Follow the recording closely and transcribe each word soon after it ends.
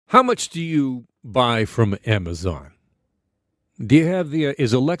How much do you buy from Amazon? Do you have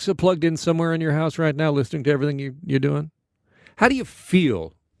is Alexa plugged in somewhere in your house right now listening to everything you're doing? How do you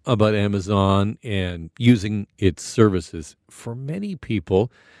feel about Amazon and using its services? For many people,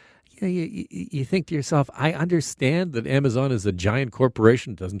 you think to yourself, I understand that Amazon is a giant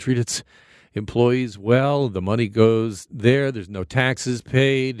corporation, doesn't treat its employees well. The money goes there. There's no taxes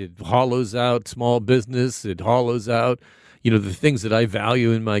paid. It hollows out small business. It hollows out, the things that I value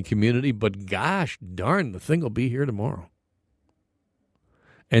in my community. But gosh darn, the thing will be here tomorrow.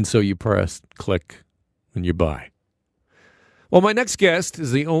 And so you press click and you buy. Well, my next guest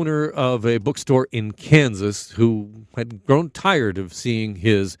is the owner of a bookstore in Kansas who had grown tired of seeing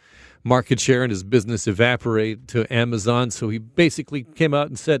his market share and his business evaporate to Amazon. So he basically came out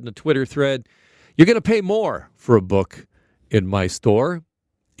and said in a Twitter thread, you're going to pay more for a book in my store,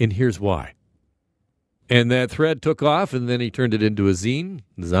 and here's why. And that thread took off, and then he turned it into a zine.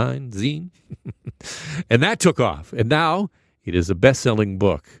 And that took off. And now it is a best-selling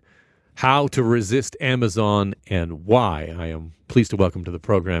book, How to Resist Amazon and Why. I am pleased to welcome to the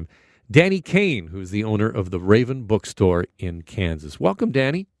program Danny Kane, who's the owner of the Raven Bookstore in Kansas. Welcome,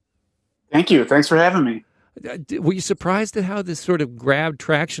 Danny. Thank you. Thanks for having me. Were you surprised at how this sort of grabbed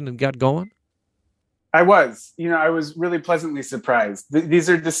traction and got going? I was. I was really pleasantly surprised. These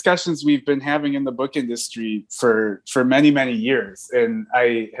are discussions we've been having in the book industry for many, many years. And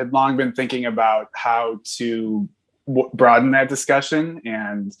I had long been thinking about how to broaden that discussion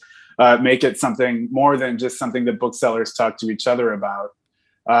and make it something more than just something that booksellers talk to each other about.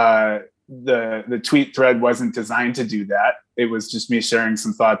 The tweet thread wasn't designed to do that. It was just me sharing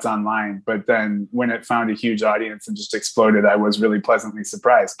some thoughts online. But then when it found a huge audience and just exploded, I was really pleasantly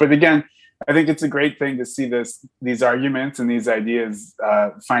surprised. But again, I think it's a great thing to see these arguments and these ideas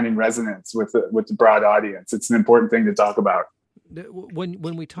finding resonance with the broad audience. It's an important thing to talk about.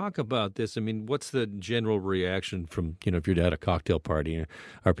 When we talk about this, I mean, what's the general reaction from, if you're at a cocktail party?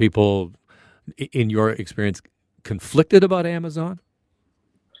 Are people, in your experience, conflicted about Amazon?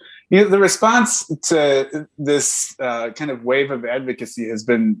 The response to this kind of wave of advocacy has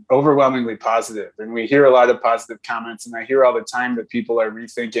been overwhelmingly positive. And we hear a lot of positive comments. And I hear all the time that people are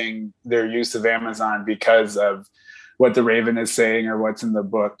rethinking their use of Amazon because of what the Raven is saying or what's in the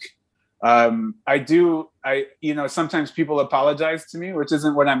book. Sometimes people apologize to me, which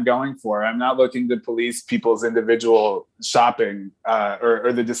isn't what I'm going for. I'm not looking to police people's individual shopping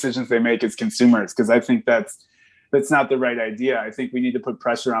or the decisions they make as consumers, because I think that's not the right idea. I think we need to put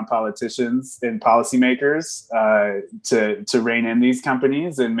pressure on politicians and policymakers to rein in these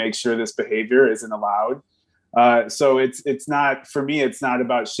companies and make sure this behavior isn't allowed. So it's not, for me, it's not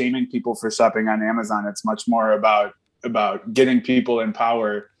about shaming people for shopping on Amazon. It's much more about getting people in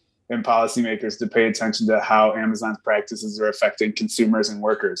power and policymakers to pay attention to how Amazon's practices are affecting consumers and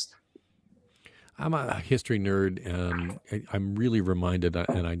workers. I'm a history nerd, and I'm really reminded,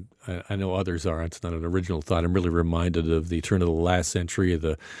 and I know others are, it's not an original thought, I'm really reminded of the turn of the last century,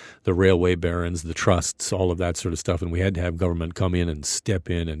 the railway barons, the trusts, all of that sort of stuff, and we had to have government come in and step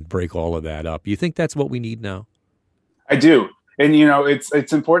in and break all of that up. You think that's what we need now? I do. And,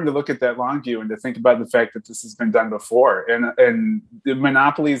 it's important to look at that long view and to think about the fact that this has been done before. And the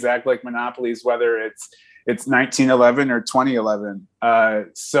monopolies act like monopolies, whether it's 1911 or 2011.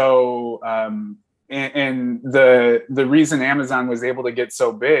 And the reason Amazon was able to get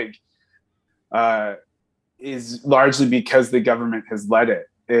so big is largely because the government has led it.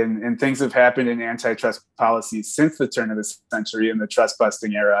 And things have happened in antitrust policies since the turn of the century in the trust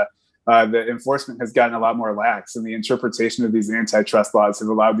busting era. The enforcement has gotten a lot more lax, and the interpretation of these antitrust laws have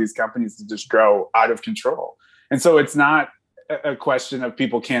allowed these companies to just grow out of control. And so it's not a question of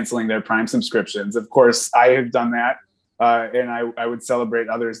people canceling their Prime subscriptions. Of course, I have done that. And I would celebrate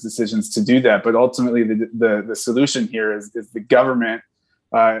others' decisions to do that. But ultimately, the solution here is the government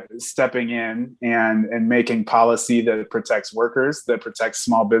stepping in and making policy that protects workers, that protects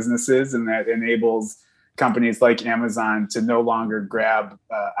small businesses, and that enables companies like Amazon to no longer grab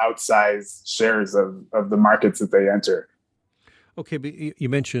outsized shares of the markets that they enter. Okay, but you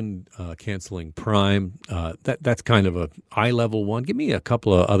mentioned canceling Prime. That's kind of a eye-level one. Give me a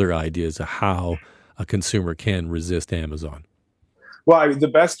couple of other ideas of how a consumer can resist Amazon. Well, the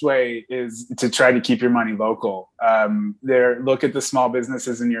best way is to try to keep your money local. Look at the small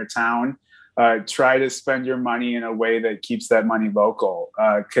businesses in your town. Try to spend your money in a way that keeps that money local.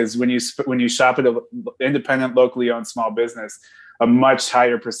 Because when you shop at an independent, locally owned small business, a much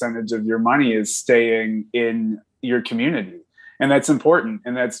higher percentage of your money is staying in your community, and that's important.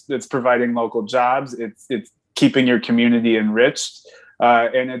 And that's providing local jobs. It's keeping your community enriched.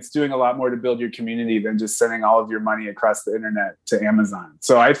 And it's doing a lot more to build your community than just sending all of your money across the internet to Amazon.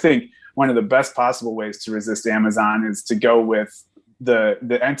 So I think one of the best possible ways to resist Amazon is to go with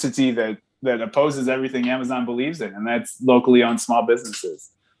the entity that opposes everything Amazon believes in, and that's locally owned small businesses.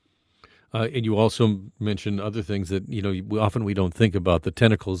 And you also mentioned other things that, we don't think about, the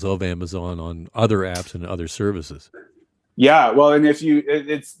tentacles of Amazon on other apps and other services. Yeah, well, and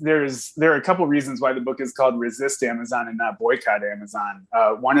there are a couple reasons why the book is called Resist Amazon and not Boycott Amazon.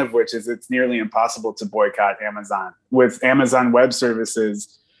 One of which is it's nearly impossible to boycott Amazon. With Amazon Web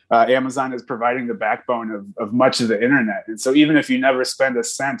Services, Amazon is providing the backbone of much of the internet. And so even if you never spend a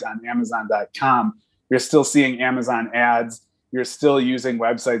cent on Amazon.com, you're still seeing Amazon ads. You're still using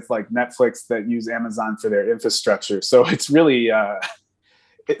websites like Netflix that use Amazon for their infrastructure. So it's really,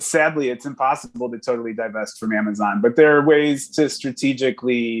 sadly, it's impossible to totally divest from Amazon. But there are ways to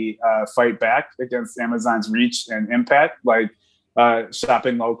strategically fight back against Amazon's reach and impact, like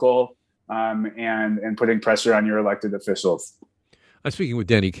shopping local and putting pressure on your elected officials. I'm speaking with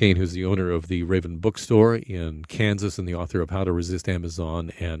Danny Kane, who's the owner of the Raven Bookstore in Kansas and the author of How to Resist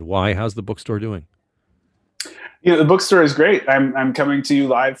Amazon and Why. How's the bookstore doing? The bookstore is great. I'm coming to you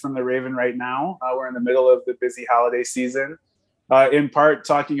live from the Raven right now. We're in the middle of the busy holiday season. In part,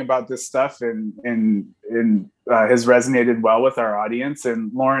 talking about this stuff and has resonated well with our audience.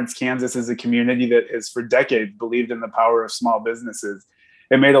 And Lawrence, Kansas is a community that has for decades believed in the power of small businesses.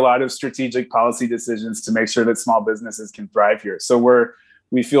 It made a lot of strategic policy decisions to make sure that small businesses can thrive here. So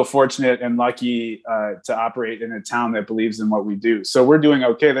we feel fortunate and lucky to operate in a town that believes in what we do. So we're doing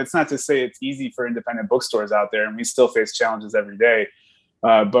okay. That's not to say it's easy for independent bookstores out there, and we still face challenges every day.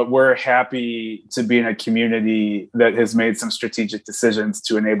 But we're happy to be in a community that has made some strategic decisions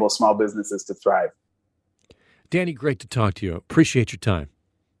to enable small businesses to thrive. Danny, great to talk to you. Appreciate your time.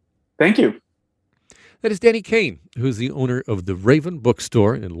 Thank you. That is Danny Kane, who's the owner of the Raven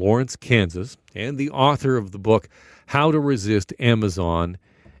Bookstore in Lawrence, Kansas, and the author of the book, How to Resist Amazon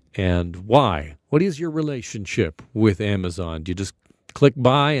and Why. What is your relationship with Amazon? Do you just click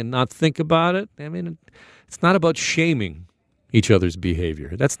buy and not think about it? I mean, it's not about shaming each other's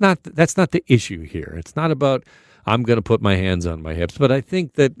behavior. That's not the issue here. It's not about I'm going to put my hands on my hips. But I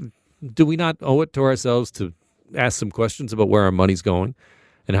think that do we not owe it to ourselves to ask some questions about where our money's going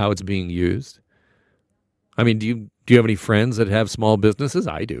and how it's being used? I mean, do you have any friends that have small businesses?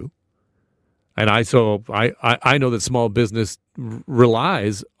 I do. And I know that small business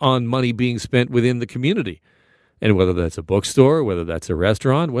relies on money being spent within the community. And whether that's a bookstore, whether that's a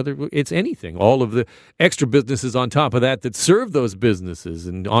restaurant, whether it's anything, all of the extra businesses on top of that serve those businesses,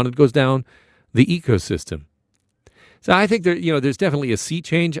 and on it goes down the ecosystem. So I think there's definitely a sea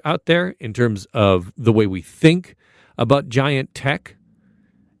change out there in terms of the way we think about giant tech.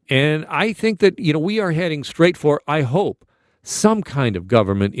 And I think that, we are heading straight for, I hope, some kind of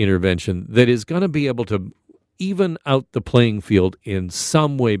government intervention that is going to be able to even out the playing field in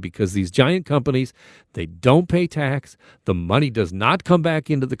some way, because these giant companies, they don't pay tax. The money does not come back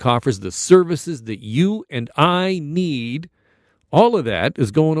into the coffers. The services that you and I need, all of that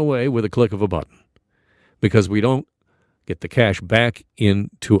is going away with a click of a button because we don't get the cash back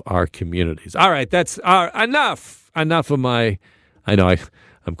into our communities. All right, that's enough of my, I know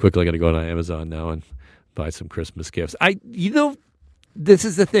I'm quickly going to go to Amazon now and buy some Christmas gifts. This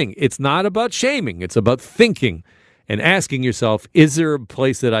is the thing. It's not about shaming. It's about thinking and asking yourself, is there a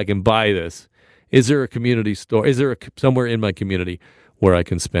place that I can buy this? Is there a community store? Is there somewhere in my community where I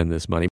can spend this money?